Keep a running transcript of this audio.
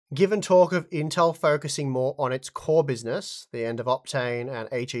Given talk of Intel focusing more on its core business, the end of Optane and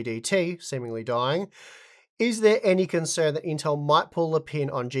HEDT seemingly dying, is there any concern that Intel might pull the pin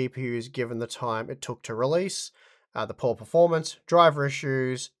on GPUs given the time it took to release, the poor performance, driver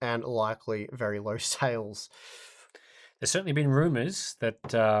issues, and likely very low sales? There's certainly been rumors that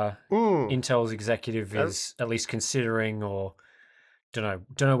Intel's executive is at least considering, or don't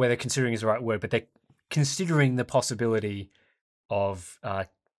know whether considering is the right word, but they're considering the possibility of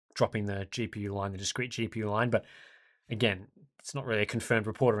dropping the GPU line, the discrete GPU line. But again, it's not really a confirmed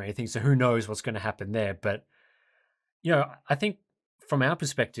report or anything, so who knows what's going to happen there. But, I think from our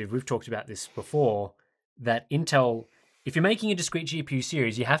perspective, we've talked about this before, that Intel, if you're making a discrete GPU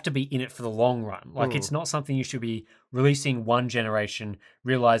series, you have to be in it for the long run. Like, it's not something you should be releasing one generation,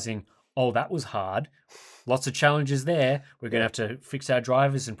 realizing, oh, that was hard. Lots of challenges there. We're going to have to fix our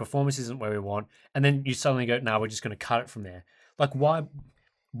drivers and performance isn't where we want. And then you suddenly go, no, we're just going to cut it from there. Like,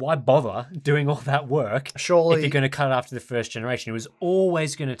 why bother doing all that work Surely, if you're going to cut it after the first generation? It was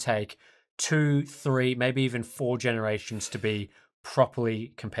always going to take 2, 3, maybe even 4 generations to be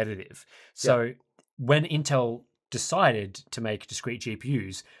properly competitive. So when Intel decided to make discrete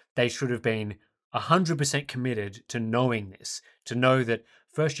GPUs, they should have been 100% committed to knowing this, to know that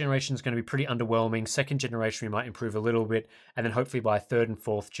first generation is going to be pretty underwhelming, second generation we might improve a little bit, and then hopefully by third and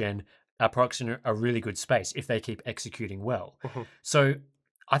fourth gen, our products are in a really good space if they keep executing well. So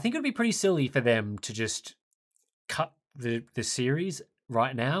I think it would be pretty silly for them to just cut the series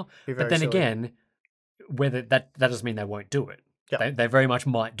right now. But then again, whether that doesn't mean they won't do it. Yep. They very much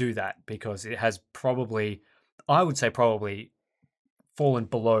might do that because it has probably, I would say probably fallen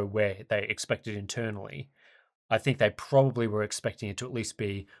below where they expected internally. I think they probably were expecting it to at least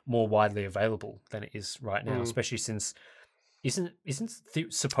be more widely available than it is right now, especially since isn't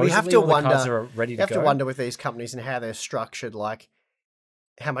supposedly all the cards are ready to go. You have to wonder with these companies and how they're structured, like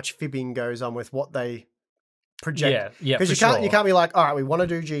how much fibbing goes on with what they project. Yeah, because you can't be like, all right, we want to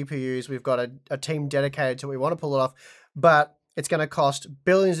do GPUs, we've got a team dedicated to it, we want to pull it off, but it's going to cost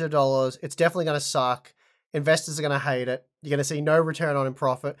billions of dollars. It's definitely going to suck. Investors are going to hate it. You're going to see no return on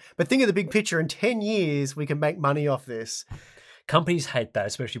profit. But think of the big picture. In 10 years, we can make money off this. Companies hate that,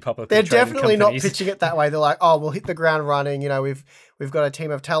 especially publicly They're traded definitely companies. not pitching it that way. They're like, oh, we'll hit the ground running. We've got a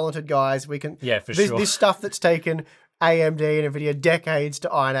team of talented guys. We can. Yeah, for sure. This stuff that's taken AMD and NVIDIA decades to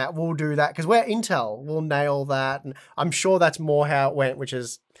iron out, we'll do that because we're Intel. We'll nail that. And I'm sure that's more how it went, which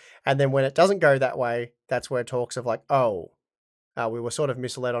is, and then when it doesn't go that way, that's where talks of like, oh, we were sort of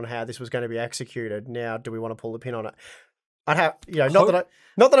misled on how this was going to be executed. Now, do we want to pull the pin on it? I'd have, not that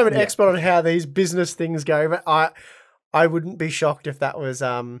I'm an expert on how these business things go, but I wouldn't be shocked if that was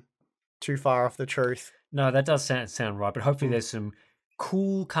too far off the truth. No, that does sound right. But hopefully there's some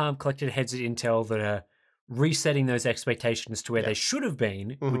cool, calm, collected heads at Intel that are resetting those expectations to where they should have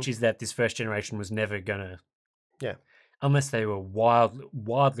been, which is that this first generation was never going to... Unless they were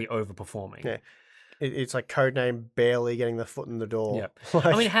wildly overperforming. Yeah. It's like codename barely getting the foot in the door. Yeah.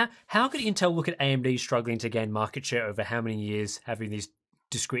 I mean, how could Intel look at AMD struggling to gain market share over how many years having this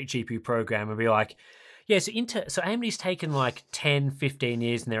discrete GPU program and be like, yeah, so AMD's taken like 10, 15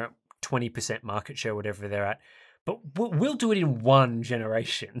 years and they're at 20% market share, whatever they're at. But we'll do it in one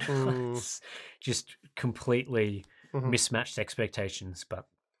generation. It's just completely mismatched expectations. But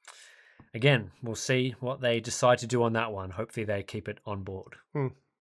again, we'll see what they decide to do on that one. Hopefully they keep it on board.